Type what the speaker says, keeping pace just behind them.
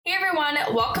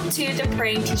everyone, welcome to the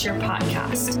Praying Teacher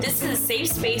Podcast. This is a safe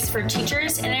space for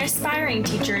teachers and aspiring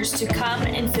teachers to come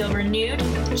and feel renewed,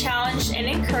 challenged, and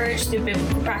encouraged through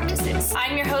biblical practices.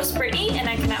 I'm your host, Brittany, and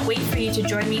I cannot wait for you to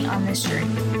join me on this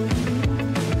journey.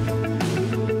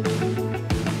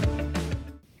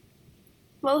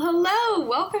 Well, hello!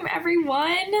 Welcome,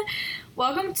 everyone!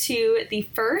 Welcome to the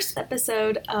first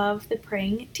episode of the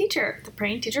Praying Teacher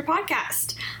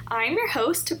Podcast. I'm your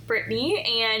host, Brittany,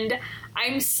 and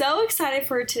I'm so excited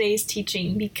for today's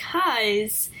teaching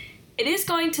because it is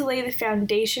going to lay the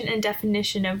foundation and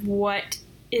definition of what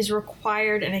is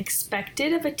required and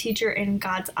expected of a teacher in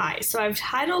God's eyes. So I've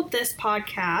titled this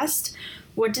podcast,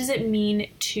 What Does It Mean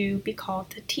to Be Called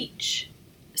to Teach?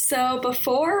 So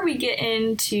before we get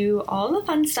into all the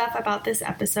fun stuff about this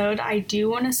episode, I do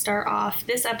want to start off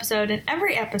this episode and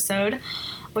every episode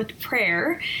with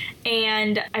prayer.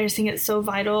 And I just think it's so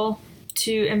vital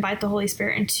to invite the Holy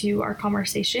Spirit into our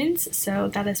conversations. So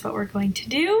that is what we're going to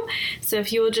do. So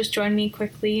if you will just join me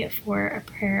quickly for a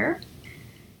prayer.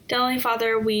 Dear Heavenly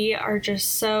Father, we are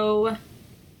just so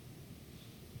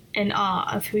in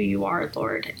awe of who you are,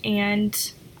 Lord.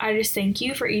 And I just thank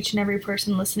you for each and every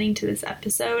person listening to this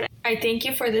episode. I thank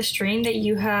you for this dream that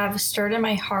you have stirred in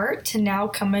my heart to now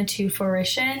come into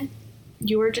fruition.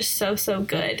 You are just so, so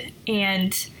good.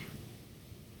 And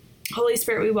Holy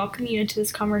Spirit, we welcome you into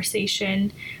this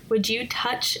conversation. Would you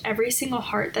touch every single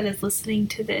heart that is listening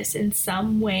to this in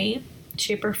some way,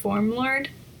 shape, or form, Lord?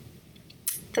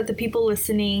 That the people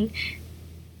listening,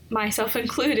 myself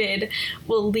included,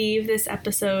 will leave this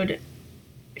episode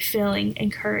feeling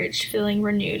encouraged, feeling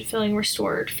renewed, feeling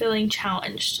restored, feeling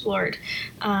challenged, Lord.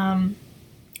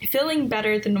 Feeling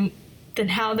better than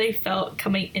how they felt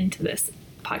coming into this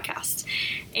podcast.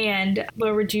 And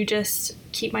Lord, would you just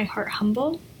keep my heart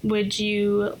humble? Would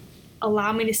you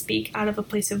allow me to speak out of a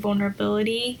place of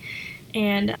vulnerability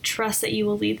and trust that you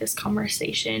will lead this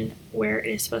conversation where it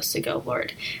is supposed to go,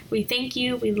 Lord? We thank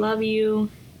you. We love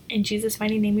you. In Jesus'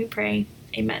 mighty name we pray.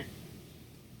 Amen.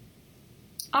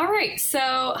 All right.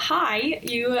 So, hi.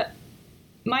 You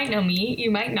might know me.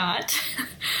 You might not.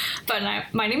 But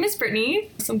my name is Brittany.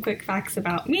 Some quick facts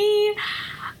about me.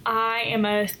 I am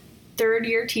a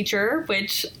third-year teacher,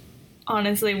 which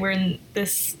honestly, when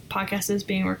this podcast is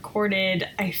being recorded,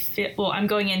 I'm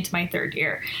going into my third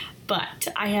year, but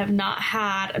I have not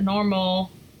had a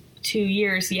normal 2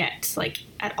 years yet, like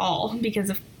at all, because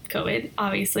of COVID,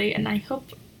 obviously. And I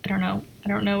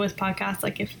don't know with podcasts,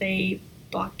 like if they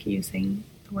block using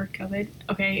the word COVID.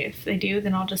 Okay, if they do,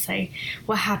 then I'll just say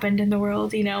what happened in the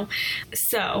world,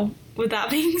 So with that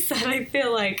being said, I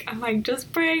feel like I'm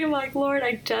just praying. I'm like, Lord,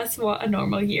 I just want a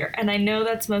normal year. And I know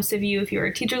that's most of you. If you're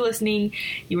a teacher listening,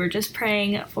 you were just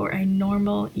praying for a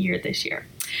normal year this year.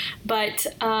 But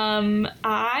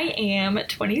I am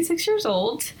 26 years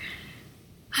old.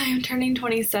 I am turning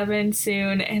 27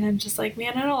 soon, and I'm just like,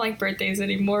 man, I don't like birthdays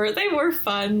anymore. They were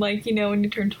fun, when you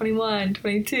turn 21,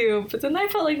 22, but then I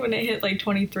felt like when I hit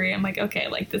 23, I'm like, okay,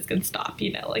 this can stop, we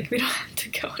don't have to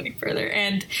go any further.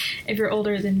 And if you're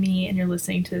older than me and you're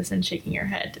listening to this and shaking your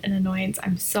head in annoyance,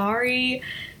 I'm sorry.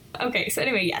 Okay, so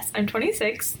anyway, yes, I'm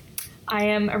 26. I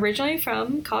am originally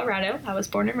from Colorado. I was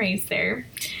born and raised there.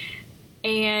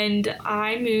 And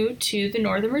I moved to the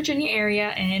Northern Virginia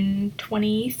area in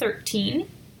 2013.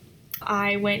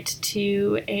 I went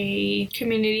to a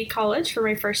community college for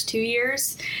my first 2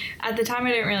 years. At the time, I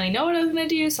didn't really know what I was going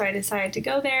to do, so I decided to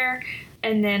go there.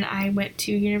 And then I went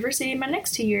to university in my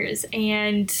next 2 years.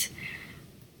 And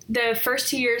the first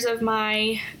 2 years of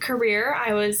my career,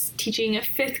 I was teaching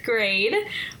 5th grade,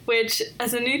 which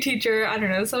as a new teacher, I don't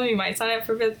know, some of you might sign up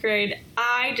for 5th grade.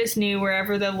 I just knew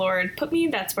wherever the Lord put me,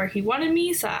 that's where he wanted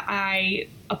me. So I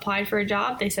applied for a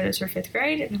job. They said it was for 5th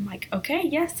grade. And I'm like, okay,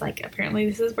 yes, apparently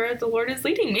this is where the Lord is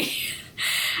leading me.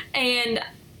 And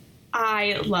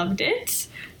I loved it.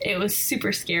 It was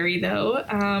super scary though,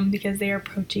 because they are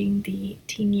approaching the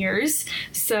teen years.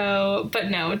 So, but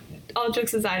no, all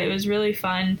jokes aside, it was really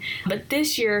fun. But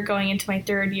this year, going into my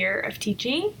 3rd year of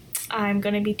teaching, I'm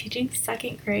going to be teaching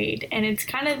 2nd grade, and it's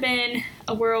kind of been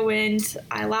a whirlwind.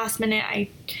 Last minute, I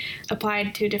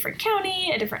applied to a different county,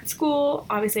 a different school,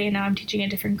 obviously, and now I'm teaching a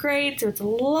different grade, so it's a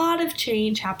lot of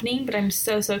change happening, but I'm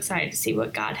so, so excited to see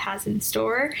what God has in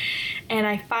store. And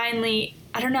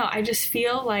I just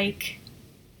feel like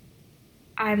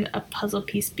I'm a puzzle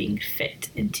piece being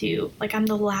fit into, I'm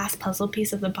the last puzzle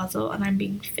piece of the puzzle, and I'm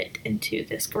being fit into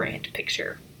this grand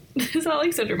picture. It's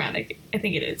not so dramatic. I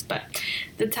think it is, but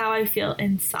that's how I feel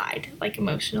inside,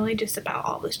 emotionally, just about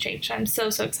all this change. I'm so,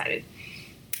 so excited.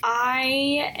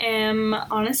 I am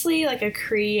honestly a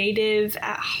creative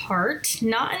at heart,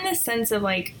 not in the sense of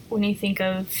when you think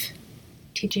of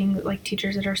teaching like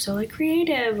teachers that are so like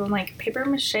creative and like paper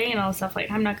mache and all this stuff.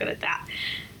 Like, I'm not good at that,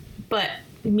 but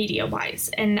media wise.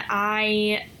 And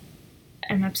I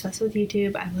am obsessed with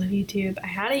YouTube. I love YouTube. I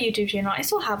had a YouTube channel. I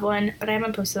still have one, but I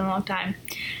haven't posted in a long time.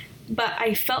 But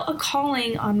I felt a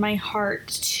calling on my heart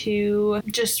to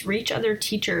just reach other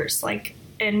teachers, like,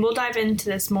 and we'll dive into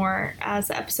this more as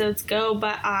the episodes go,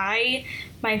 but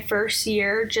my first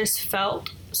year just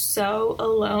felt so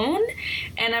alone.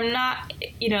 And I'm not,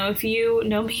 if you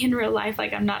know me in real life,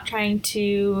 like, I'm not trying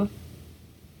to,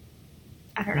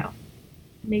 I don't know,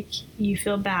 make you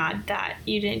feel bad that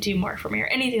you didn't do more for me or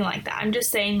anything like that. I'm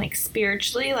just saying, like,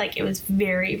 spiritually, like, it was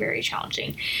very, very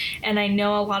challenging. And I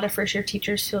know a lot of first year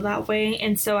teachers feel that way.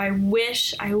 And so I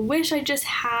wish I just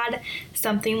had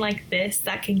something like this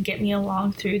that can get me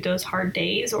along through those hard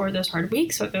days or those hard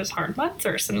weeks or those hard months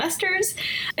or semesters.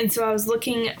 And so I was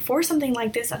looking for something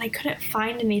like this and I couldn't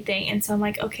find anything. And so I'm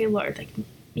like, okay, Lord, like,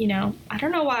 I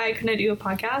don't know why I couldn't do a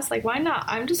podcast. Like, why not?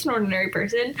 I'm just an ordinary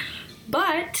person,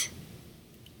 but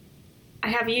I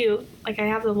have you, like, I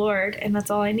have the Lord, and that's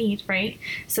all I need, right?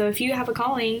 So if you have a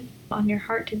calling on your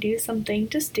heart to do something,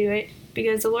 just do it,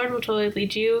 because the Lord will totally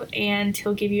lead you, and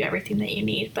He'll give you everything that you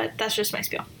need. But that's just my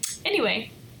spiel. Anyway,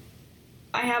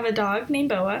 I have a dog named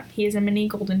Boa. He is a mini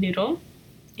golden doodle.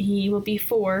 He will be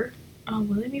 4. Oh,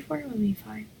 will he be 4 or will he be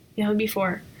 5? Yeah, he'll be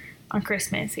 4 on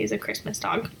Christmas. He's a Christmas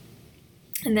dog.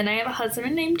 And then I have a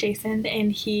husband named Jason,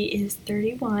 and he is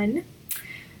 31.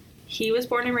 He was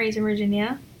born and raised in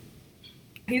Virginia.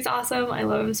 He's awesome. I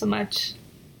love him so much.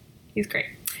 He's great.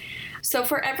 So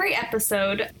for every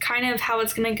episode, kind of how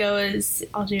it's going to go is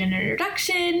I'll do an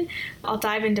introduction, I'll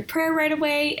dive into prayer right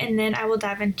away, and then I will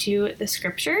dive into the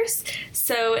scriptures.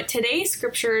 So today's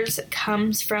scriptures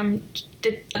comes from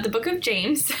the book of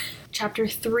James, chapter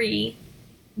 3,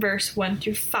 verse 1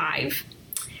 through 5.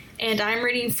 And I'm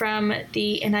reading from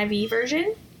the NIV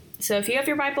version. So if you have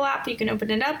your Bible app, you can open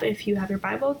it up. If you have your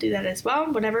Bible, do that as well.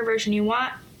 Whatever version you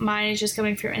want. Mine is just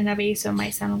coming from NIV, so it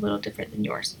might sound a little different than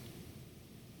yours.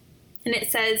 And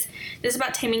it says, this is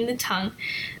about taming the tongue,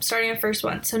 starting at verse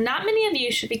 1. So not many of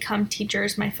you should become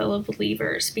teachers, my fellow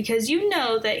believers, because you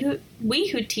know that we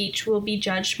who teach will be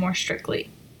judged more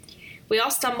strictly. We all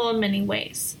stumble in many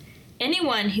ways.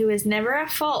 Anyone who is never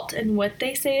at fault in what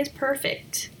they say is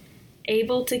perfect,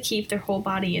 able to keep their whole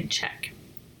body in check.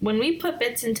 When we put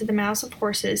bits into the mouths of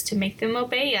horses to make them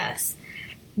obey us,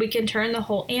 we can turn the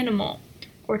whole animal.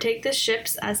 Or take the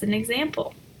ships as an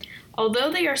example.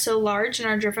 Although they are so large and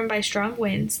are driven by strong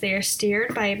winds, they are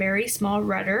steered by a very small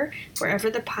rudder wherever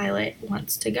the pilot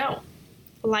wants to go.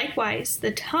 Likewise,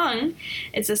 the tongue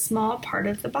is a small part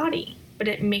of the body, but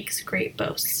it makes great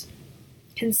boasts.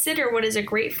 Consider what is a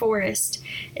great forest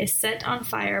is set on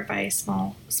fire by a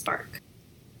small spark.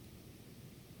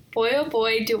 Boy, oh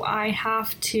boy, do I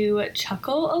have to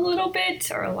chuckle a little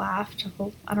bit, or laugh,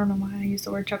 chuckle. I don't know why I use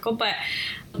the word chuckle, but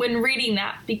when reading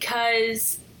that,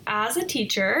 because as a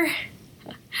teacher,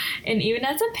 and even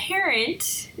as a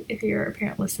parent, if you're a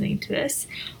parent listening to this,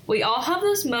 we all have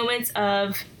those moments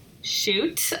of,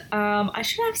 shoot, I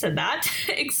shouldn't have said that,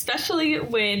 especially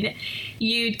when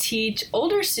you teach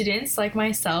older students like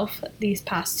myself these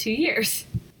past 2 years.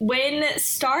 When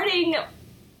starting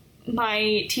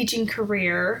my teaching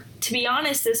career, to be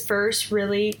honest, this verse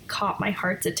really caught my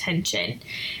heart's attention.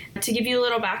 To give you a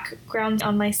little background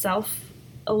on myself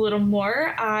a little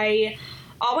more, I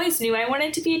always knew I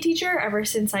wanted to be a teacher ever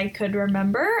since I could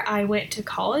remember. I went to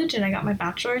college and I got my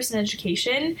bachelor's in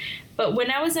education, but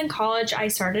when I was in college, I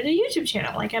started a YouTube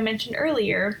channel, like I mentioned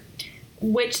earlier,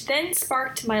 which then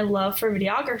sparked my love for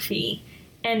videography.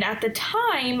 And at the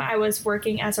time, I was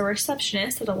working as a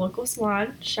receptionist at a local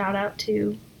salon. Shout out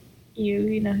to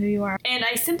you know who you are. And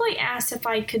I simply asked if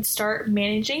I could start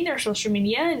managing their social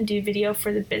media and do video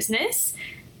for the business.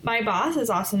 My boss, as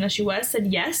awesome as she was, said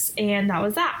yes, and that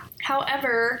was that.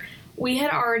 However, we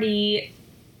had already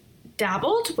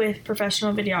dabbled with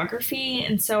professional videography,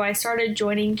 and so I started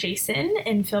joining Jason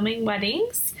in filming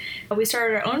weddings. We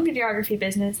started our own videography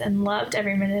business and loved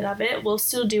every minute of it. We'll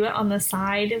still do it on the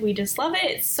side. We just love it.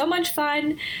 It's so much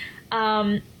fun.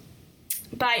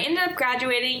 But I ended up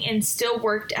graduating and still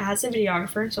worked as a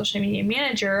videographer and social media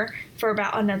manager for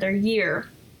about another year.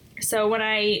 So when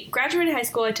I graduated high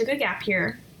school, I took a gap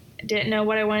year. I didn't know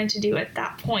what I wanted to do at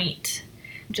that point,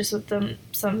 just with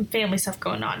some family stuff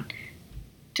going on.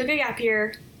 Took a gap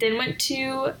year, then went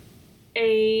to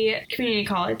a community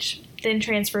college, then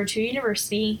transferred to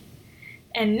university.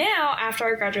 And now, after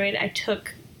I graduated, I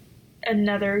took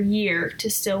another year to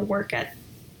still work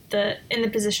in the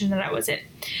position that I was in.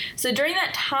 So during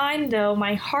that time, though,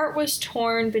 my heart was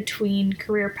torn between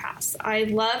career paths. I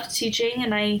loved teaching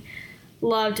and I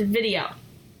loved video.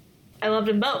 I loved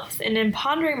them both. And in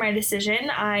pondering my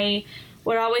decision, I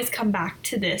would always come back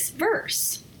to this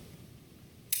verse.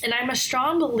 And I'm a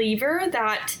strong believer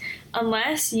that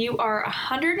unless you are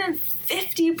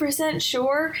 150%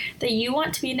 sure that you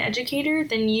want to be an educator,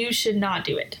 then you should not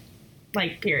do it.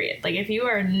 Like, period. Like, if you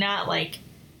are not, like,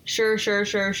 sure,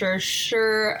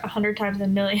 100 times a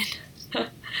million,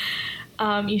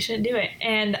 you shouldn't do it.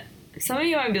 And some of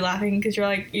you might be laughing because you're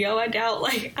like, yo, I doubt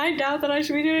that I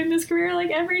should be doing this career,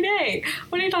 like, every day.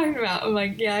 What are you talking about? I'm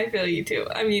like, yeah, I feel you too.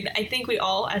 I mean, I think we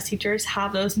all, as teachers,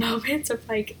 have those moments of,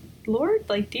 like, Lord,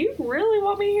 like, do you really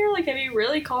want me here? Like, have you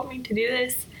really called me to do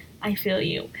this? I feel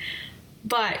you.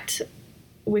 But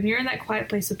when you're in that quiet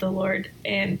place with the Lord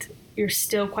and you're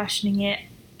still questioning it,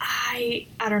 I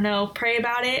don't know, pray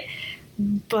about it.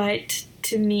 But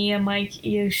to me, I'm like,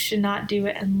 you should not do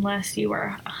it unless you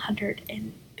are 100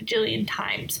 and bajillion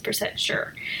times %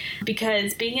 sure.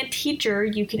 Because being a teacher,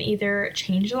 you can either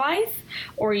change a life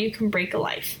or you can break a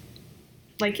life.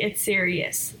 Like, it's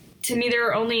serious. To me, there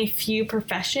are only a few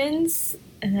professions,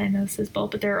 and I know this is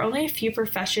bold, but there are only a few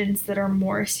professions that are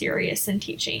more serious than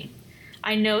teaching.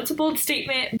 I know it's a bold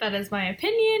statement. That is my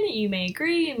opinion. You may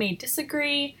agree, you may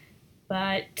disagree,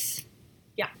 but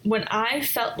yeah. When I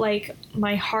felt like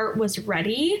my heart was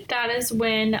ready, that is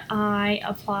when I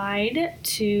applied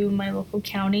to my local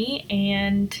county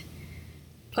and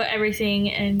put everything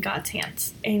in God's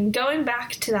hands. And going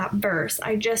back to that verse,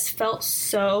 I just felt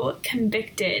so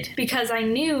convicted because I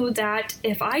knew that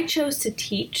if I chose to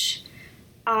teach,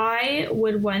 I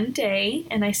would one day,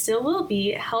 and I still will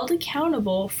be, held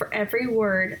accountable for every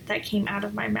word that came out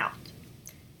of my mouth.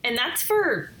 And that's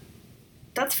for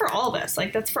all of us.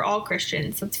 Like, that's for all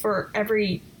Christians. That's for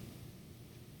every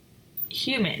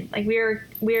human. Like, we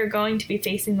are going to be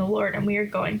facing the Lord, and we are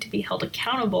going to be held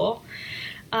accountable.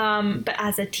 But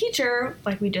as a teacher,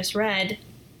 like we just read,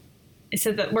 it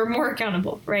said that we're more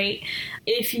accountable, right?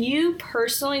 If you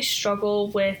personally struggle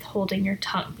with holding your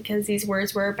tongue, because these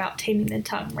words were about taming the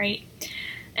tongue, right?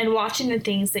 And watching the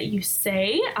things that you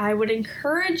say, I would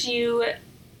encourage you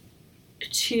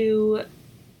to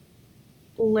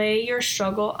lay your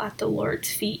struggle at the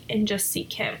Lord's feet and just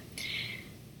seek Him.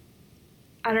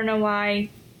 I don't know why.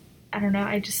 I don't know.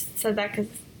 I just said that because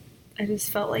I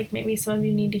just felt like maybe some of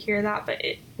you need to hear that. But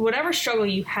whatever struggle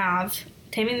you have,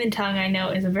 taming the tongue, I know,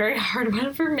 is a very hard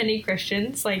one for many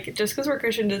Christians. Like, just because we're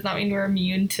Christian does not mean we're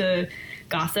immune to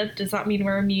gossip, does not mean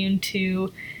we're immune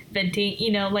to venting.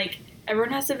 You know, like,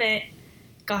 everyone has to vent.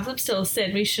 Gossip's still a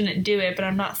sin. We shouldn't do it, but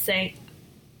I'm not saying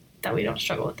that we don't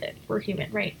struggle with it. We're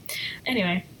human, right?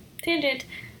 Anyway, tangent.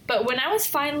 But when I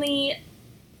finally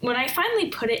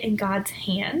put it in God's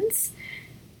hands,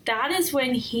 that is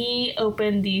when He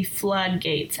opened the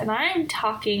floodgates, and I'm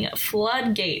talking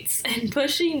floodgates, and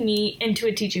pushing me into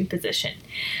a teaching position.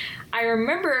 I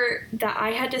remember that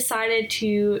I had decided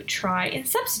to try and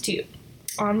substitute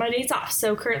on my days off.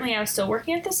 So currently I was still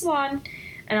working at the salon,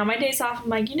 and on my days off, I'm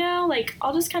like,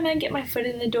 I'll just kind of get my foot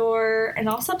in the door and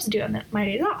I'll substitute on my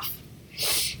days off.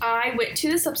 I went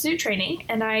to the substitute training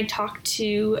and I talked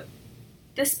to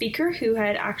the speaker who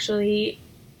had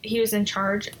he was in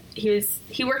charge.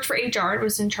 He worked for HR and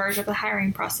was in charge of the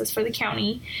hiring process for the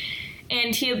county.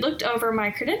 And he had looked over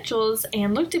my credentials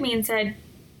and looked at me and said,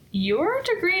 "You're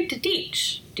agreed to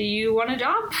teach. Do you want a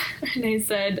job?" And I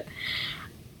said,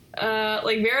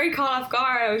 very caught off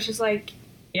guard. I was just like,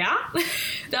 yeah,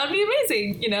 that would be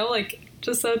amazing.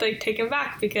 Just so taken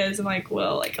back because I'm like,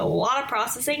 well, a lot of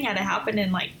processing had to happen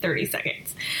in 30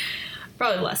 seconds.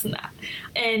 Probably less than that.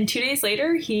 And 2 days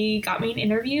later, he got me an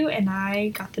interview and I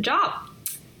got the job.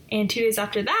 And 2 days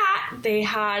after that, they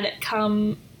had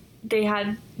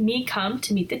me come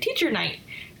to meet the teacher night.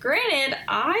 Granted,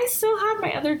 I still had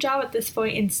my other job at this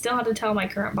point and still had to tell my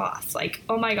current boss,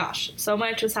 oh my gosh, so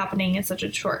much was happening in such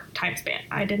a short time span.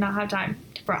 I did not have time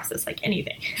to process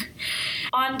anything.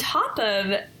 On top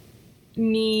of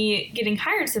me getting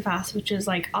hired so fast, which is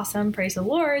awesome, praise the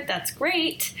Lord, that's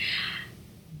great.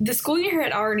 The school year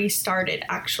had already started,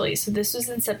 actually. So this was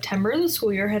in September. The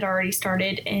school year had already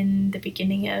started in the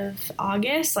beginning of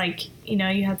August.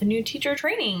 You have the new teacher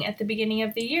training at the beginning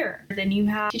of the year. Then you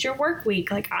have teacher work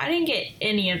week. I didn't get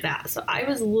any of that. So I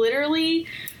was literally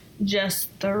just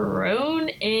thrown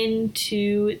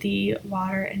into the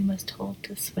water and was told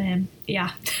to swim.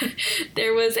 Yeah.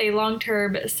 There was a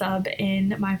long-term sub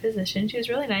in my position. She was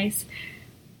really nice.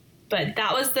 But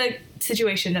that was the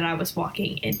situation that I was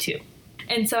walking into.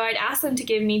 And so I'd asked them to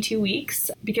give me 2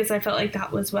 weeks because I felt like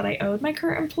that was what I owed my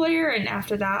current employer. And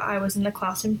after that, I was in the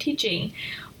classroom teaching.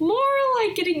 More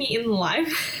like getting eaten alive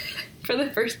for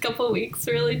the first couple of weeks,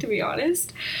 really, to be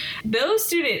honest. Those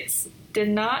students did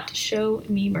not show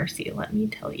me mercy, let me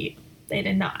tell you. They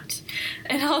did not.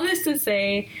 And all this to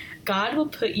say, God will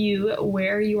put you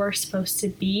where you are supposed to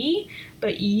be,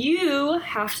 but you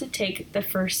have to take the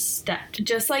first step.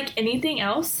 Just like anything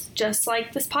else, just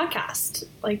like this podcast.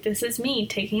 Like, this is me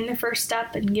taking the first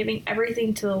step and giving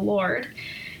everything to the Lord.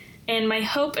 And my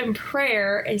hope and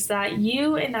prayer is that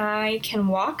you and I can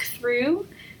walk through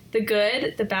the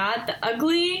good, the bad, the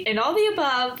ugly, and all the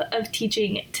above of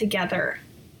teaching together.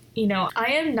 You know, I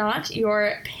am not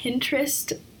your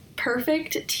Pinterest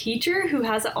perfect teacher who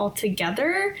has it all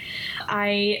together.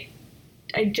 I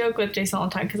joke with Jason all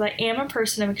the time because I am a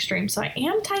person of extreme. So I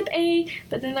am type A,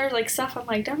 but then there's like stuff I'm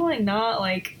like definitely not,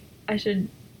 like I should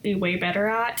be way better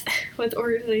at with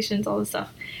organizations, all this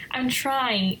stuff. I'm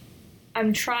trying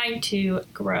to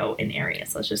grow in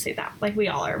areas. Let's just say that, like we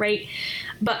all are, right?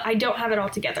 But I don't have it all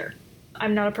together.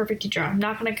 I'm not a perfect teacher. I'm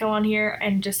not going to go on here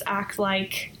and just act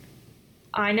like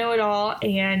I know it all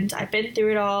and I've been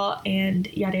through it all and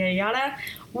yada, yada, yada.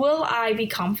 Will I be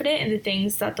confident in the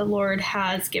things that the Lord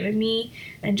has given me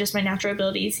and just my natural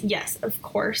abilities? Yes, of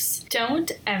course.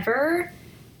 Don't ever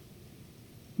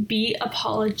be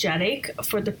apologetic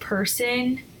for the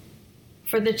person,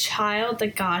 for the child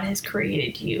that God has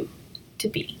created you to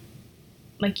be.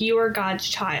 Like, you are God's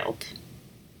child.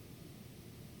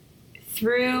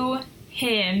 Through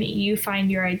Him, you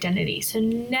find your identity. So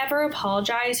never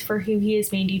apologize for who He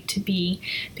has made you to be,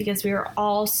 because we are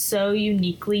all so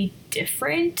uniquely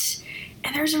different.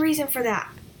 And there's a reason for that.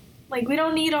 Like, we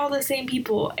don't need all the same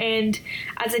people. And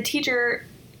as a teacher,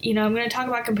 you know, I'm going to talk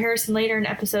about comparison later in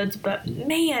episodes, but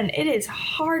man, it is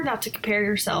hard not to compare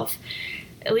yourself,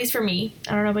 at least for me,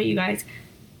 I don't know about you guys,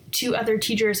 to other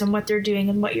teachers and what they're doing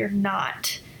and what you're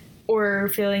not. Or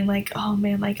feeling like, oh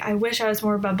man, like I wish I was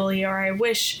more bubbly, or I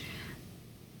wish,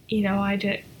 you know, I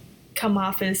didn't come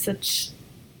off as such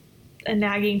a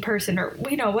nagging person, or,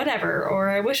 you know, whatever. Or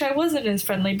I wish I wasn't as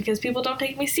friendly because people don't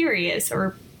take me serious,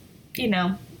 or, you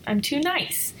know, I'm too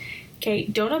nice. Okay,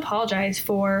 don't apologize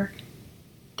for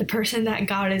the person that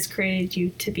God has created you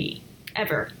to be,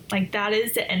 ever. Like, that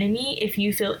is the enemy. If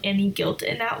you feel any guilt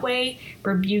in that way,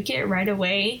 rebuke it right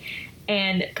away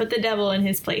and put the devil in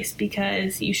his place,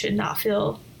 because you should not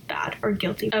feel bad or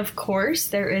guilty. Of course,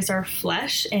 there is our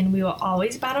flesh, and we will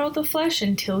always battle the flesh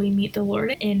until we meet the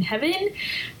Lord in heaven.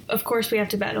 Of course, we have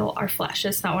to battle our flesh.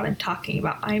 That's not what I'm talking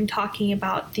about. I'm talking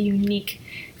about the unique,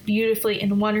 beautifully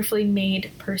and wonderfully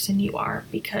made person you are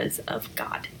because of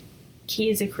God. He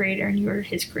is a creator and you are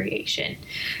His creation.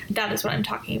 That is what I'm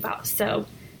talking about. So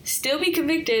still be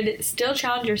convicted, still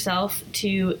challenge yourself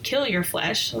to kill your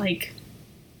flesh, like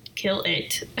kill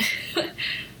it.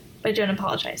 But don't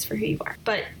apologize for who you are.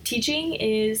 But teaching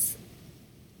is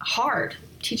hard.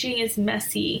 Teaching is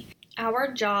messy.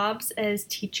 Our jobs as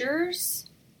teachers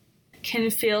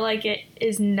can feel like it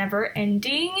is never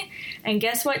ending. And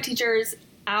guess what, teachers?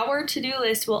 Our to-do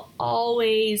list will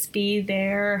always be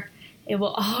there. It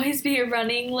will always be a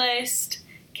running list.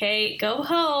 Okay, go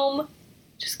home.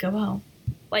 Just go home.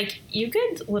 Like, you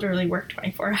could literally work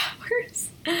 24 hours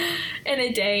in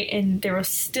a day and there will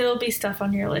still be stuff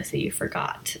on your list that you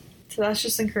forgot. So that's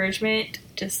just encouragement.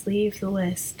 Just leave the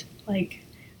list. Like,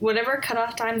 whatever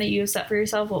cutoff time that you have set for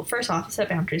yourself, well, first off, set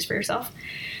boundaries for yourself.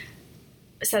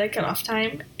 Set a cutoff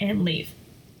time and leave.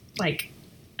 Like,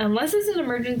 unless it's an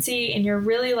emergency and you're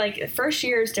really like, the first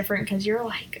year is different because you're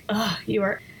like, you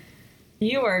are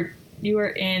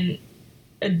in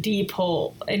a deep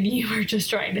hole and you are just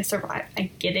trying to survive.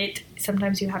 I get it.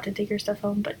 Sometimes you have to take your stuff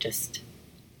home, but just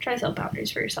try to set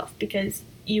boundaries for yourself, because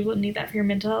you will need that for your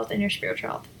mental health and your spiritual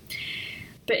health.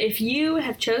 But if you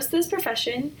have chose this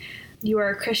profession, you are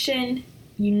a Christian,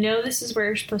 you know this is where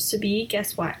you're supposed to be,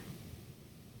 guess what?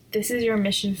 This is your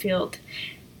mission field.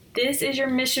 This is your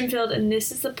mission field, and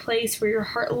this is the place where your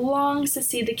heart longs to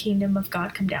see the kingdom of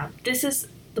God come down. This is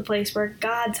the place where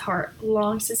God's heart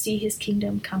longs to see His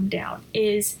kingdom come down,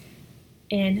 is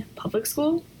in public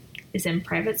school, is in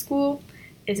private school,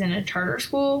 is in a charter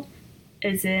school,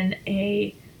 is in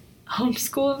a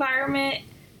homeschool environment.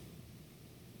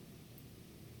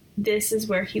 This is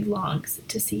where He longs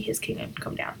to see His kingdom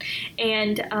come down.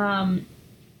 And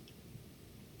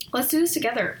let's do this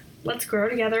together. Let's grow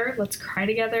together. Let's cry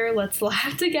together. Let's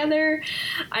laugh together.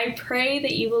 I pray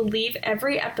that you will leave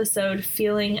every episode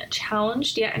feeling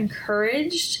challenged yet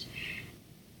encouraged.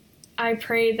 I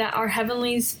pray that our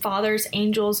Heavenly Father's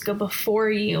angels go before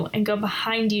you and go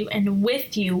behind you and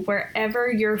with you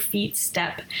wherever your feet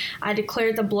step. I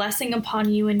declare the blessing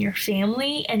upon you and your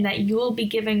family, and that you will be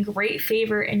given great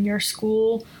favor in your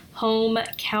school, home,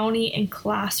 county, and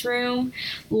classroom.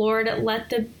 Lord, let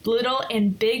the little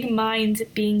and big minds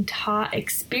being taught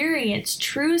experience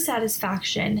true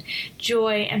satisfaction,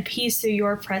 joy, and peace through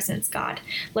your presence, God.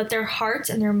 Let their hearts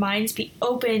and their minds be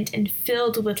opened and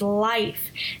filled with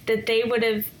life, that they would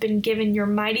have been given your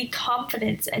mighty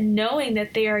confidence and knowing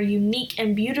that they are unique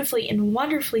and beautifully and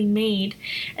wonderfully made,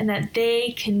 and that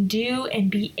they can do and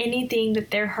be anything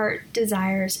that their heart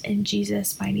desires in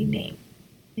Jesus' mighty name.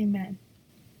 Amen.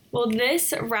 Well,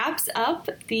 this wraps up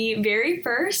the very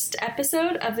first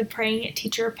episode of the Praying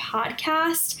Teacher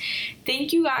podcast.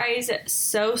 Thank you guys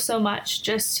so much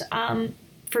just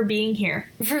for being here,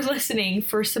 for listening,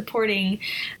 for supporting,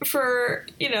 for,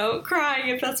 crying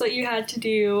if that's what you had to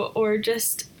do, or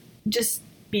just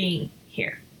being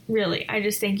here. Really, I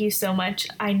just thank you so much.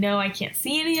 I know I can't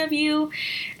see any of you,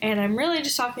 and I'm really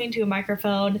just talking to a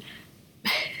microphone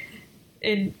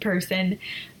in person,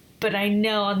 but I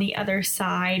know on the other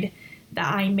side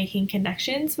that I'm making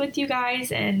connections with you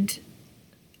guys, and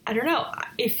I don't know,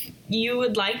 if you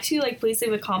would like to, please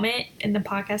leave a comment in the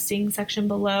podcasting section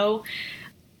below.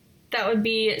 That would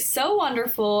be so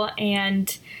wonderful,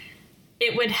 and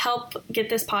it would help get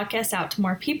this podcast out to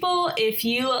more people. If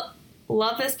you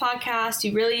love this podcast,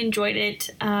 you really enjoyed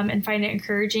it, and find it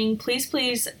encouraging,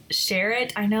 please share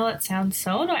it. I know it sounds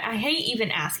so annoying. I hate even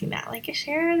asking that,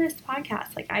 share this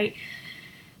podcast.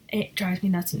 It drives me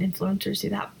nuts when influencers do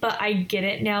that, but I get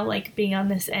it now, being on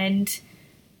this end.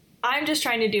 I'm just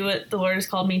trying to do what the Lord has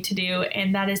called me to do,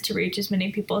 and that is to reach as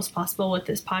many people as possible with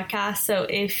this podcast. So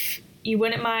if you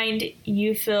wouldn't mind,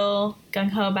 you feel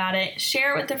gung-ho about it,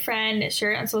 share it with a friend,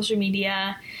 share it on social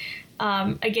media.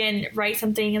 Again, write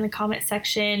something in the comment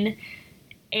section,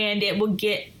 and it will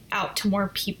get out to more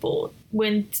people.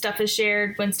 When stuff is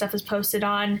shared, when stuff is posted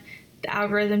on, the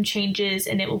algorithm changes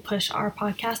and it will push our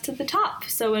podcast to the top.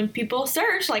 So when people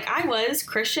search, like I was,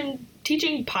 Christian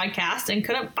teaching podcast and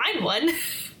couldn't find one,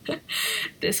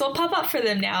 this will pop up for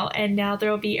them now. And now there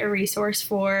will be a resource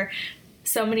for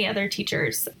so many other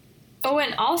teachers. Oh,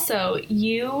 and also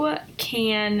you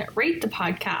can rate the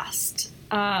podcast,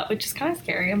 which is kind of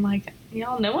scary. I'm like,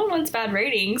 no one wants bad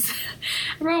ratings.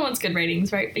 Everyone wants good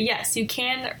ratings, right? But yes, you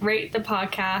can rate the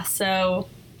podcast. So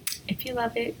if you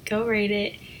love it, go rate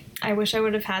it. I wish I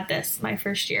would have had this my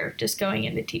first year just going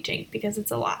into teaching, because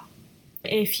it's a lot.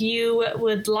 If you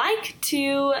would like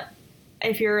to,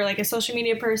 if you're a social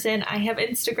media person, I have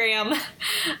Instagram.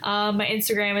 My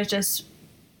Instagram is just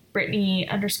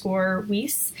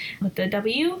Brittany_Weiss with the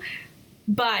W.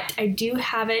 But I do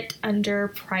have it under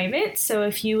private. So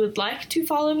if you would like to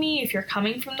follow me, if you're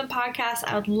coming from the podcast,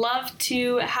 I would love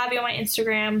to have you on my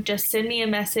Instagram. Just send me a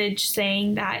message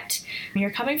saying that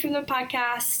you're coming from the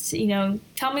podcast.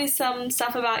 Tell me some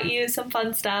stuff about you, some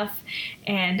fun stuff,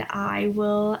 and I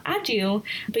will add you.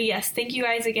 But yes, thank you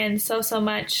guys again so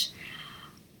much.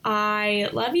 I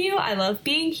love you. I love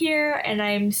being here, and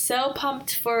I'm so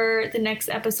pumped for the next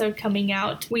episode coming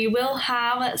out. We will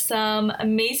have some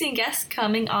amazing guests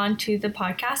coming on to the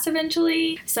podcast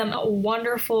eventually. Some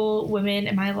wonderful women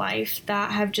in my life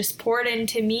that have just poured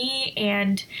into me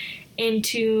and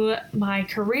into my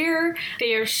career.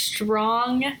 They are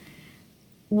strong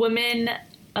women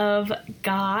of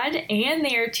God, and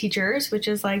they are teachers, which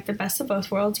is the best of both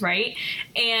worlds, right?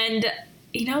 And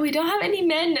we don't have any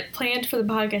men planned for the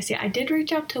podcast yet. I did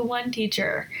reach out to one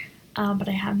teacher, but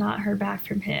I have not heard back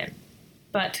from him.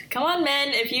 But come on, men,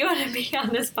 if you want to be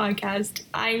on this podcast,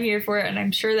 I'm here for it, and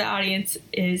I'm sure the audience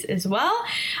is as well.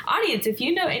 Audience, if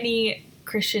you know any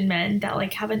Christian men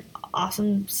that have an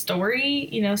awesome story,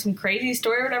 some crazy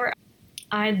story or whatever,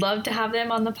 I'd love to have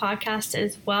them on the podcast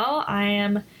as well. I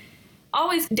am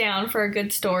always down for a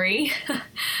good story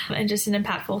and just an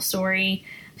impactful story.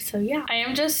 So yeah, I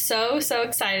am just so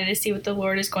excited to see what the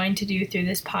Lord is going to do through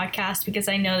this podcast, because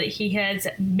I know that He has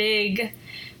big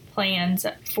plans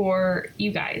for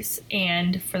you guys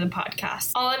and for the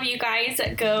podcast. All of you guys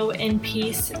go in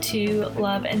peace to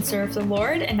love and serve the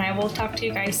Lord, and I will talk to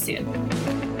you guys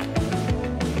soon.